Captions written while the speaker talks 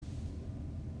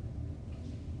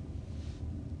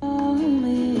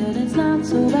not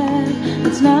so bad.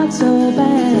 It's not so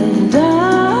bad. I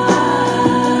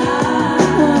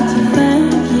want to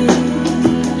thank you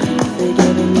for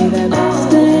giving me the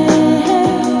best day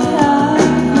of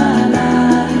my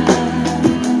life.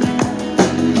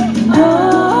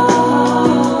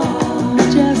 Oh,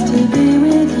 just to be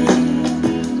with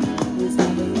you is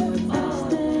having the best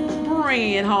day.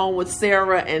 Bringing home with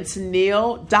Sarah and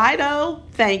Tennille. Dido,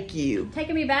 thank you.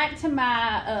 Taking me back to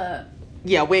my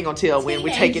Yeah, we ain't gonna tell when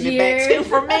we're teenage taking it back to years.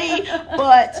 for me,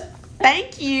 but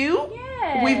thank you.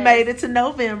 Yes. We've made it to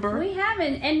November. We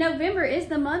haven't, and November is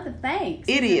the month of thanks.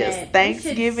 It isn't is. it? We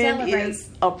Thanksgiving should celebrate. is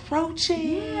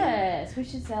approaching. Yes, we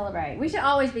should celebrate. We should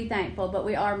always be thankful, but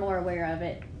we are more aware of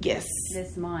it Yes.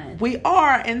 this month. We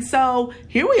are, and so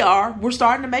here we are. We're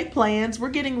starting to make plans. We're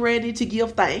getting ready to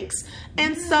give thanks.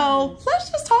 And so let's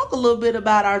just talk a little bit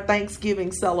about our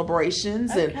Thanksgiving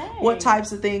celebrations and Okay. what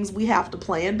types of things we have to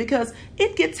plan because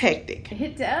it gets hectic.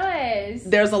 It does.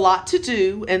 There's a lot to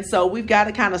do, and so we've got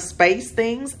to kind of space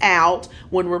things out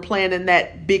when we're planning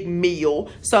that big meal.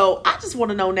 So I just want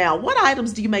to know now, what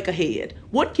items do you make ahead?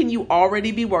 What can you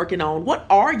already be working on? What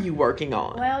are you working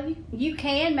on? Well, you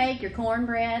can make your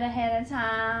cornbread ahead of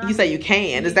time. You say you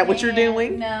can. Is that what you're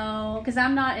doing? No, because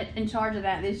I'm not in charge of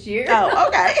that this year. Oh,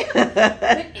 okay.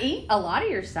 But a lot of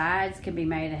your sides can be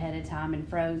made ahead of time and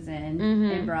frozen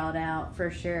and brought out for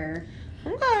sure.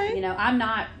 Okay. You know, I'm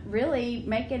not really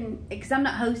making, because I'm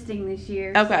not hosting this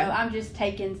year. Okay. So I'm just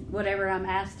taking whatever I'm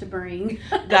asked to bring.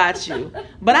 Got you.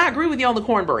 But I agree with you on the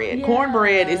cornbread. Yeah.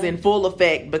 Cornbread is in full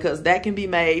effect because that can be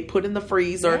made, put in the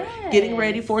freezer, getting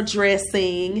ready for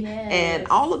dressing, and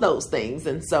all of those things.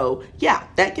 And so, yeah,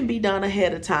 that can be done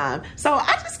ahead of time. So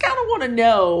I just kind of want to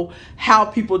know how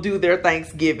people do their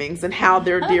Thanksgivings and how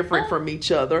they're different from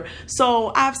each other.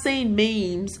 So I've seen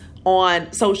memes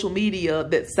on social media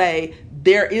that say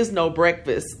there is no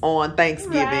breakfast on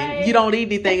Thanksgiving. Right. You don't eat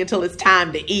anything until it's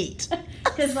time to eat.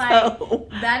 Because, So-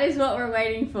 that is what we're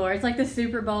waiting for. It's like the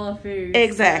Super Bowl of food.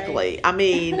 Exactly. I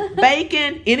mean,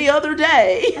 bacon any other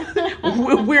day.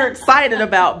 We're excited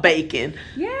about bacon.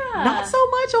 Yeah. Not so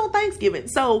much on Thanksgiving.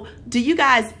 So, do you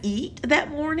guys eat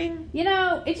that morning? You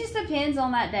know, it just depends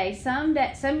on that day. Some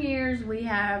years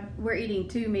we're eating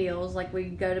 2 meals, like we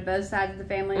go to both sides of the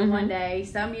family in one day.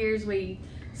 Some years we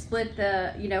split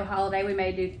the holiday. We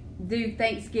may do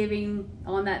Thanksgiving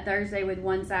on that Thursday with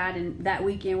one side and that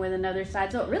weekend with another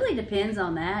side. So it really depends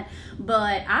on that.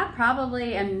 But I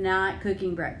probably am not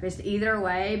cooking breakfast either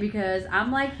way because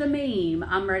I'm like the meme.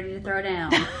 I'm ready to throw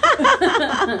down.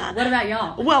 What about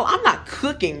y'all? Well, I'm not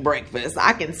cooking breakfast.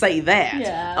 I can say that.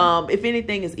 Yeah. If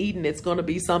anything is eaten, it's going to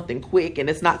be something quick and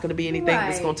it's not going to be anything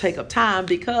that's Right. going to take up time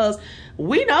because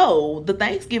we know the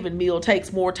Thanksgiving meal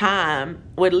takes more time,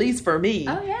 well, at least for me,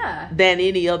 Oh, yeah. than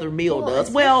any other meal does.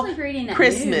 especially Well, if you're eating at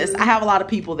Christmas, noon. I have a lot of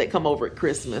people that come over at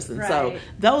Christmas, and so Right.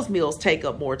 those meals take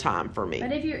up more time for me.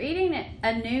 But if you're eating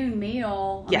a noon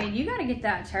meal, Yeah. I mean, you got to get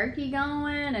that turkey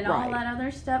going and all Right. that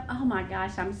other stuff. Oh my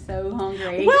gosh, I'm so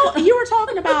hungry. Well, you were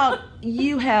talking about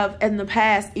you have in the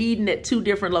past eaten at 2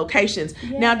 different locations.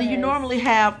 Now, do you Yes. normally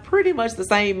have pretty much the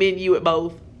same menu at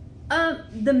both?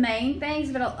 The main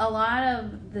things, but a lot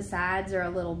of the sides are a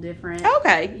little different.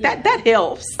 Okay, Yeah. that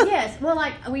helps. Yes, well,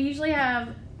 like we usually have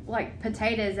like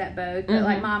potatoes at both, but Mm-hmm.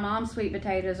 like my mom's sweet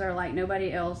potatoes are like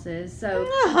nobody else's, so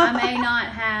I may not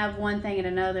have one thing and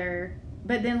another.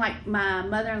 But then, like, my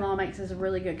mother-in-law makes us a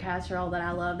really good casserole that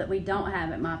I love that we don't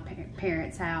have at my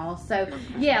parents' house. So,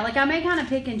 yeah, like, I may kind of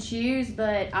pick and choose,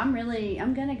 but I'm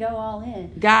going to go all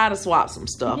in. Gotta swap some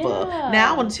stuff up. Yeah.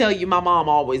 Now, I want to tell you, my mom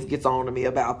always gets on to me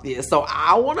about this. So,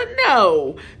 I want to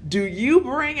know, do you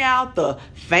bring out the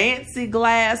fancy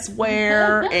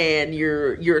glassware and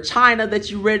your china that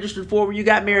you registered for when you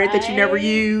got married that you never Right.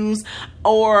 use?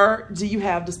 Or do you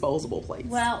have disposable plates?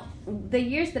 Well, the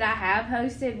years that I have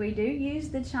hosted, we do use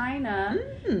the china.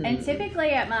 And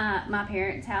typically at my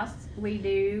parents' house, we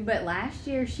do. But last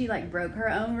year, she, like, broke her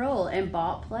own rule and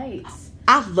bought plates.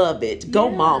 I love it. Go,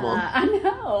 Yeah, mama. I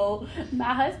know.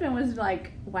 My husband was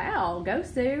like, wow, go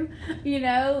Sue. You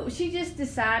know, she just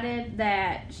decided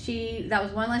that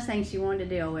was one less thing she wanted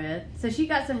to deal with. So she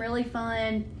got some really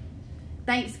fun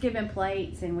Thanksgiving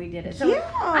plates and we did it. So Yeah,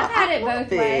 I've had I it love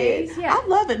both ways. Yeah. I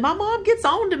love it. My mom gets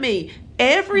on to me.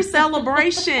 every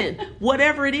celebration,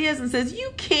 whatever it is, and says,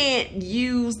 you can't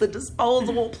use the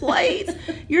disposable plates.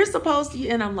 You're supposed to,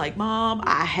 and I'm like, Mom,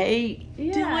 I hate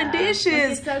doing dishes.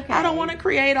 Like, it's okay. I don't want to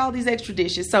create all these extra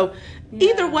dishes. So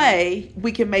either way,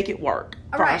 we can make it work.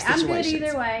 For our I'm good situations.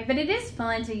 either way, but it is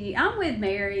fun to use. I'm with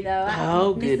Mary though.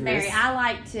 Oh, Miss goodness. Mary, I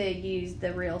like to use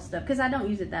the real stuff because I don't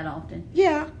use it that often.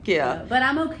 Yeah. So, but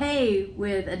I'm okay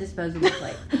with a disposable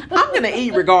plate. I'm going to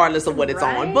eat regardless of what it's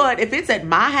on. Right? But if it's at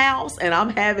my house and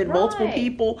I'm having multiple Right.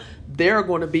 people, they're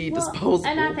going to be disposable.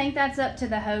 And I think that's up to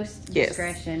the host's Yes.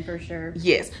 discretion for sure.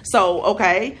 Yes. So,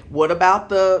 okay, what about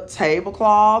the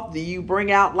tablecloth? Do you bring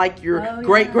out like your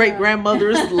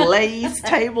great-great-grandmother's lace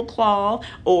tablecloth?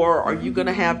 Or are you going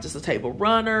to have just a table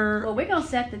runner? Well, we're going to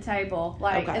set the table,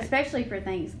 like, Okay. especially for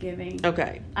Thanksgiving.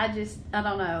 Okay. I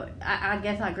don't know. I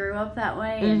guess I grew up that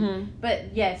way.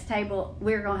 But yes,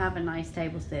 we're going to have a nice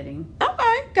table setting.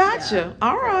 Okay, gotcha. Yeah.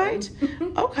 All right.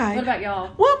 Okay. What about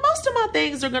y'all? Well, most of my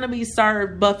things are going to be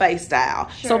served buffet style.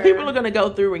 So Sure. people are going to go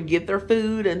through and get their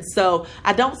food. And so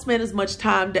I don't spend as much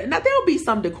time. Now, there'll be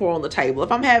some decor on the table.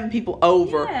 If I'm having people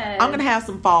over, Yes. I'm going to have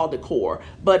some fall decor.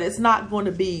 But it's not going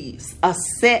to be a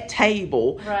set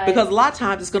table. Right. Because a lot of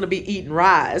times it's going to be eat and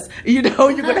rise. You know,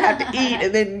 you're going to have to eat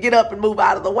and then get up and move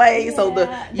out of the way. So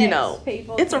Next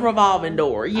people it's a can revolving come.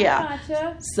 door. Yeah.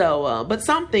 Gotcha. So, but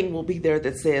something will be there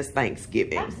that says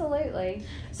Thanksgiving. Absolutely.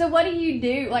 So what do you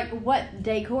do? Like, what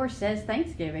decor says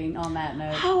Thanksgiving on that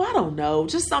note? Oh, I don't know.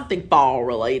 Just something fall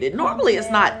related. Normally, it's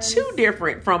not Yes. too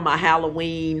different from my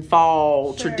Halloween,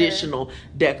 fall, Sure. traditional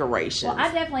decorations. Well,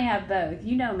 I definitely have both.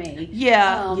 You know me.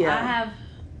 Yeah, I have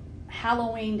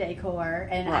Halloween decor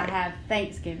and Right. I have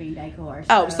Thanksgiving decor.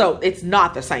 Oh, so it's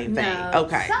not the same thing. No,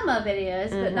 Okay. some of it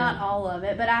is, but Mhm. not all of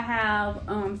it. But I have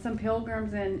some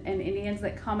pilgrims and Indians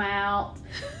that come out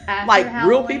after Like real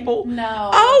Halloween. people?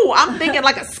 No. Oh, I'm thinking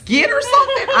like a skit or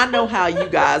something. I know how you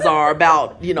guys are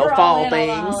about, We're all fall in on the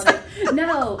things. holiday.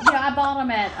 No, I bought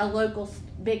them at a local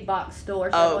big box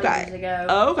store several years ago.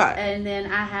 Okay. And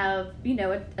then I have,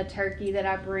 a turkey that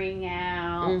I bring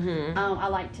out. Mhm. I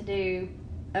like to do,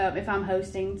 if I'm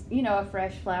hosting, a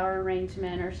fresh flower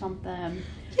arrangement or something.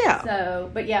 Yeah. So,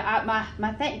 but yeah,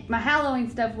 my Halloween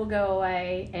stuff will go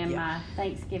away, and Yeah. my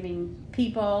Thanksgiving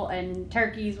people and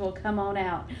turkeys will come on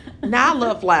out. Now I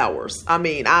love flowers. I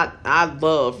mean, I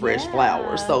love fresh Yeah.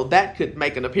 flowers, so that could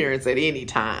make an appearance at any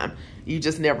time. You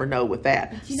just never know with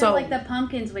that. But so, like the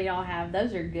pumpkins we all have,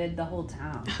 those are good the whole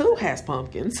time. who has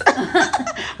pumpkins?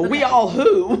 We all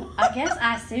who? I guess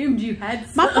I assumed you had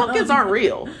some. My pumpkins aren't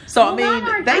real, so Well, I mean mine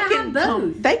aren't. they I can have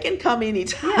come. both. They can come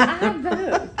anytime. Yeah, I have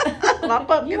both. My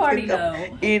pumpkins You already can come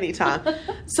know. anytime.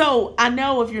 So I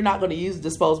know if you're not going to use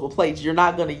disposable plates, you're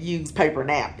not going to use paper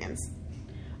napkins.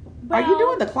 Are you Well,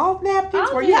 doing the cloth napkins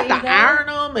I'll where do you have to either. iron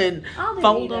them and I'll do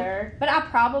fold them? either. But I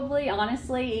probably,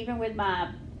 honestly, even with my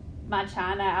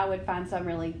china, I would find some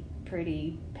really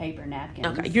pretty paper napkins.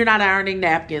 Okay, you're not ironing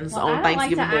napkins Well, on I don't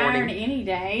Thanksgiving like to morning. iron any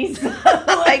days.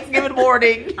 Thanksgiving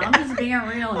morning. I'm just being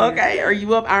real here. Okay, are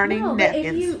you up ironing No, but napkins?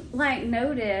 if you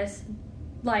notice,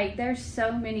 there's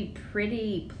so many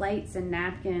pretty plates and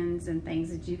napkins and things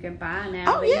that you can buy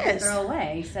now Oh, that you can yes. throw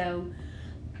away. So,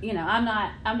 I'm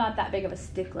not that big of a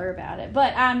stickler about it,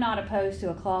 but I'm not opposed to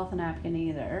a cloth napkin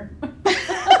either.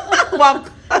 Well,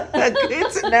 good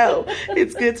to know.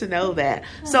 It's good to know that.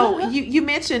 So you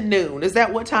mentioned noon. Is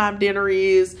that what time dinner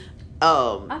is?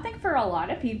 I think for a lot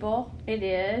of people it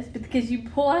is because you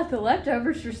pull out the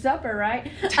leftovers for supper, right?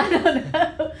 I don't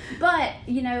know. But,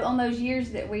 on those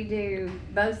years that we do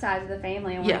both sides of the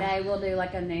family in one day, we'll do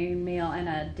like a noon meal and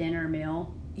a dinner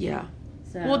meal. Yeah.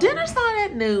 So, Well, dinner's not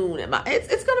at noon.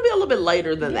 It's going to be a little bit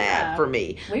later than that for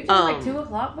me. We've done like 2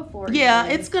 o'clock before. Yeah,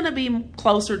 eating. it's going to be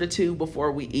closer to 2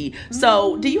 before we eat.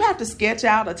 So, do you have to sketch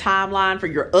out a timeline for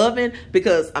your oven?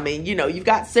 Because, I mean, you've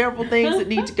got several things that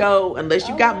need to go unless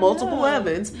you've got multiple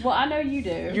ovens. Well, I know you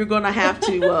do. You're going to have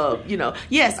to,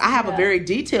 yes, I have a very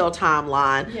detailed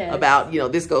timeline about,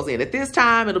 this goes in at this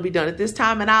time, it'll be done at this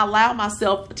time, and I allow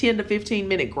myself a 10 to 15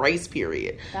 minute grace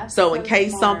period. That's so in case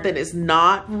smart. something is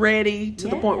not ready to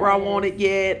the point where I want it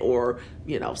yet, or,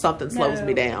 something slows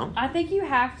me down. I think you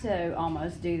have to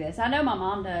almost do this. I know my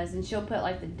mom does, and she'll put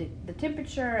like the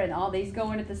temperature and all these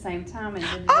going at the same time. And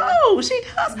Oh, she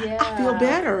does. Yeah. I feel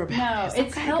better about it.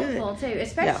 It's Okay, helpful good. too,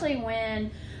 especially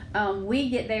when we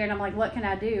get there and I'm like, what can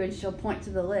I do? And she'll point to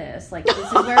the list. Like, this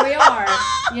is where we are,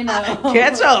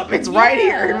 Catch up. It's right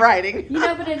here in writing.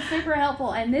 But it's super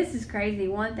helpful. And this is crazy.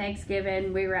 One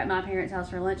Thanksgiving, we were at my parents' house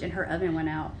for lunch and her oven went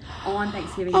out on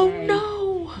Thanksgiving Day. Oh,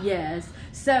 no. Yes.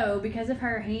 So, because of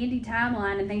her handy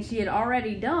timeline and things she had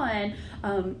already done,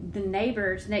 the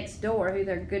neighbors next door, who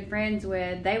they're good friends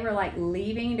with, they were like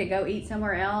leaving to go eat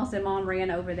somewhere else, and Mom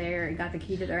ran over there and got the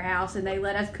key to their house, and they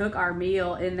let us cook our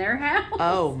meal in their house.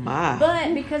 Oh my!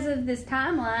 But because of this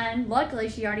timeline, luckily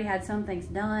she already had some things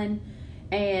done,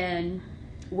 and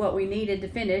what we needed to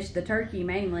finish, the turkey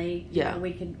mainly, yeah,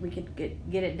 we could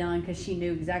get it done because she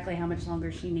knew exactly how much longer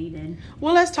she needed.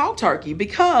 Well, let's talk turkey,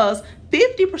 because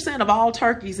 50% of all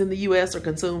turkeys in the U.S. are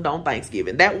consumed on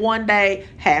Thanksgiving. That one day,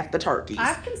 half the turkeys.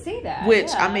 I can see that. Which,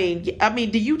 yeah. I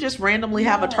mean, do you just randomly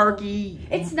have a turkey?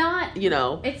 It's not.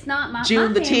 It's not my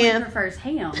June the 10th prefers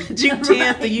ham. June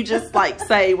 10th, and you just like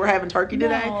say we're having turkey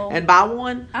today and buy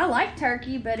one. I like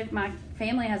turkey, but if my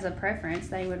family has a preference,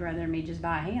 they would rather me just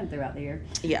buy ham throughout the year.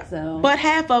 Yeah. So, but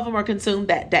half of them are consumed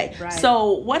that day. Right.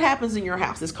 So what happens in your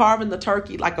house? Is carving the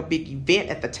turkey like a big event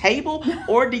at the table,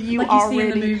 or do you like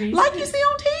already like you see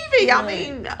on TV? Yeah. I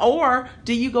mean, or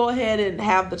do you go ahead and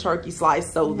have the turkey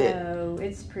sliced so that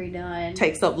it's pre-done,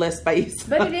 takes up less space?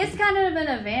 But it is kind of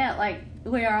an event. Like,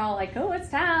 we are all like, oh, it's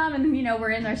time, and we're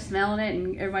in there smelling it,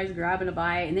 and everybody's grabbing a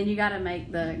bite, and then you got to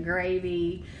make the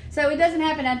gravy. So it doesn't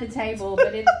happen at the table,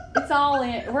 but it's all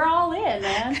in. We're all in,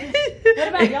 man. What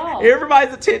about y'all?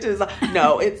 Everybody's attention is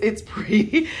no. It's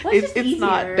pre. It's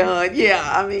not easier. done. Yeah,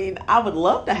 I mean, I would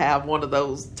love to have one of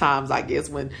those times. I guess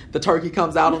when the turkey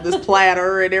comes out on this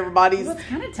platter and everybody's it's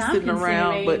kind of time sitting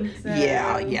around. But so.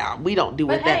 yeah, we don't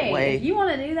do it that way. If you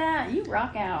want to do that, you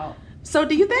rock out. So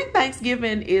do you think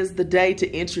Thanksgiving is the day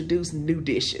to introduce new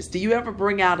dishes? Do you ever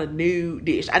bring out a new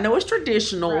dish? I know it's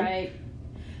traditional. Right.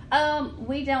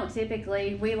 We don't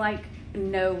typically. We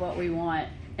know what we want.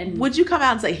 And would you come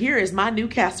out and say, here is my new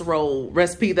casserole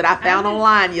recipe that I found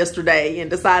online yesterday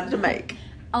and decided to make?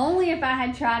 Only if I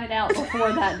had tried it out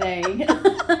before that day.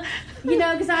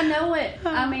 Because I know it.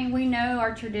 I mean, we know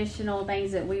our traditional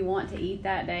things that we want to eat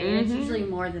that day. And it's usually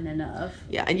more than enough.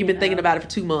 Yeah, and you've been thinking about it for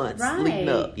 2 months leading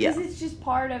up. Yeah, because it's just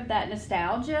part of that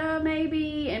nostalgia,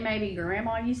 maybe. And maybe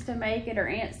Grandma used to make it, or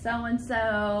Aunt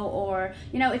so-and-so. Or,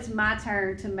 it's my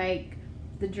turn to make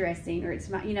the dressing, or it's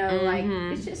my,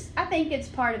 it's just, I think it's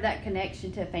part of that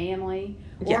connection to family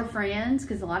or friends,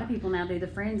 because a lot of people now do the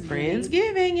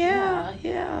Friendsgiving.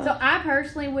 Yeah. So I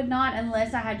personally would not,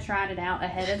 unless I had tried it out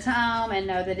ahead of time and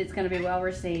know that it's going to be well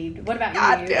received. What about you?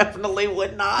 I definitely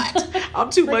would not. I'm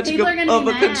too much of a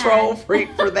mad. Control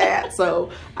freak for that,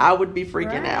 so I would be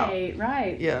freaking out.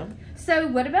 Right. Yeah. So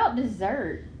what about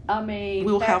dessert? I mean,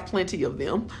 we'll have plenty of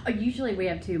them. Usually we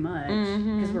have too much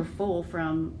because we're full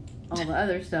from all the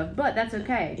other stuff, but that's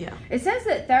okay. Yeah. It says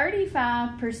that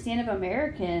 35% of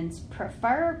Americans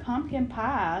prefer pumpkin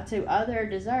pie to other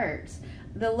desserts.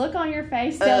 The look on your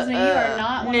face tells me you are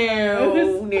not one of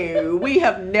those. No. We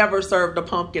have never served a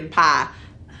pumpkin pie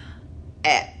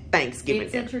at Thanksgiving.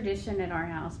 It's a tradition at our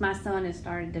house. My son has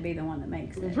started to be the one that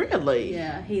makes it. Really?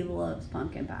 Yeah, he loves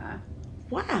pumpkin pie.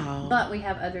 Wow. But we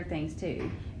have other things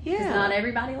too. Yeah. Because not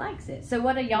everybody likes it. So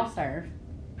what do y'all serve?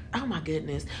 Oh my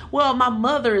goodness. Well, my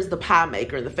mother is the pie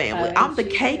maker in the family. Oh, I'm the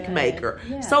cake maker.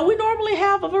 Yeah. So we normally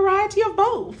have a variety of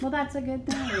both. Well, that's a good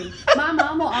thing. My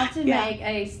mom will often make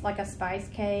a spice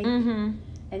cake. Mm-hmm.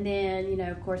 And then,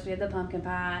 of course, we have the pumpkin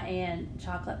pie and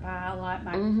chocolate pie a lot.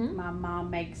 My mom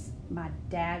makes my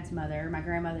dad's mother, my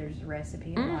grandmother's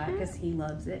recipe a lot because he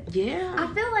loves it. Yeah.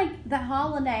 I feel like the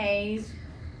holidays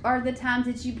are the times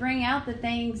that you bring out the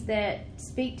things that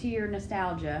speak to your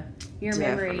nostalgia, your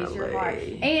memories, your heart.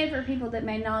 And for people that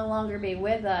may no longer be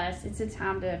with us, it's a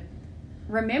time to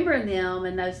remember them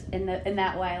in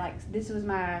that way. Like, this was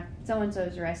my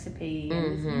so-and-so's recipe.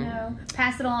 And,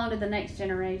 pass it along to the next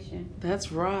generation.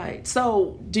 That's right.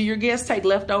 So, do your guests take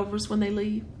leftovers when they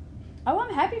leave? Oh,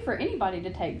 I'm happy for anybody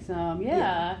to take some.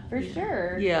 Yeah. For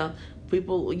sure. Yeah.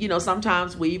 People,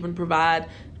 sometimes we even provide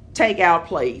takeout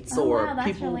plates, or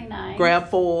people really nice. Grab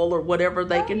full or whatever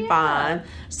they can find.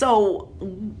 So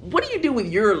what do you do with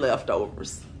your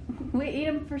leftovers? We eat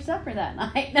them for supper that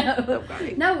night.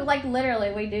 No, like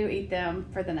literally we do eat them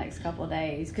for the next couple of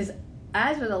days, because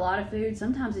as with a lot of food,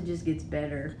 sometimes it just gets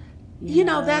better. You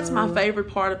know, that's my favorite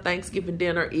part of Thanksgiving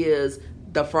dinner is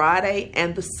the Friday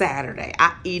and the Saturday.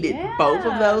 I eat it both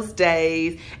of those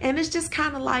days, and it's just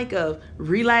kind of like a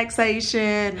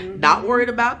relaxation, not worried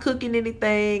about cooking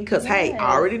anything, because hey,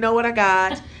 I already know what I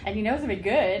got. And you know it's gonna be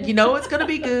good. You know it's gonna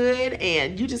be good,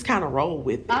 and you just kind of roll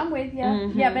with it. I'm with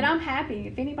you. Yeah, but I'm happy.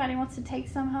 If anybody wants to take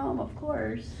some home, of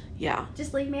course. Yeah.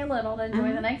 Just leave me a little to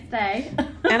enjoy the next day.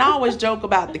 And I always joke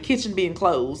about the kitchen being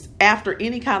closed after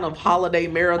any kind of holiday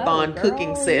marathon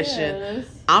cooking session. Yes.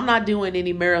 I'm not doing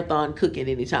any marathon cooking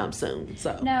anytime soon.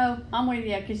 So No, I'm with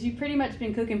you because you've pretty much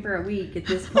been cooking for a week at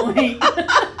this point.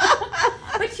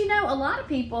 But you know, a lot of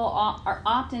people are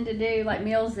opting to do like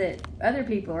meals that other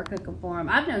people are cooking for them.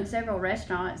 I've known several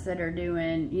restaurants that are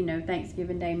doing, you know,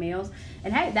 Thanksgiving Day meals.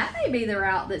 And hey, that may be the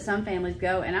route that some families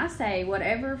go. And I say,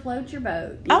 whatever floats your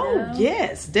boat. You know?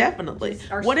 Yes, definitely.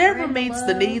 Or Whatever spread the meets the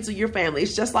love. needs of your family.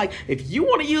 It's just like, if you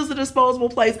want to use a disposable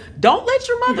plate, don't let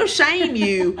your mother shame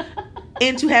you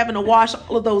into having to wash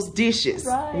all of those dishes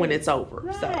Right. when it's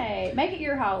over. So Right. Make it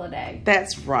your holiday.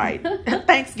 that's right.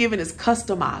 Thanksgiving is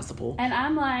customizable. And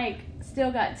I'm like, we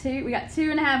got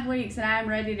 2.5 weeks and I'm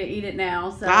ready to eat it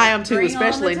now. So I am too, bring on the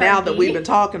especially now that turkey. we've been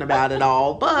talking about it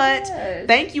all. But Yes.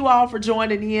 thank you all for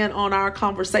joining in on our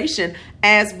conversation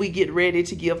as we get ready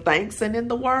to give thanks. And in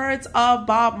the words of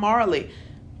Bob Marley,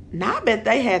 now I bet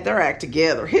they had their act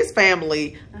together. His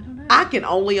family, I don't know. I can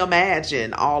only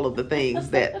imagine all of the things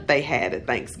that they had at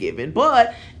Thanksgiving.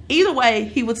 But either way,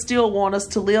 he would still want us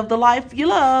to live the life you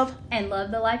love. And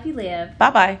love the life you live.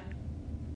 Bye-bye.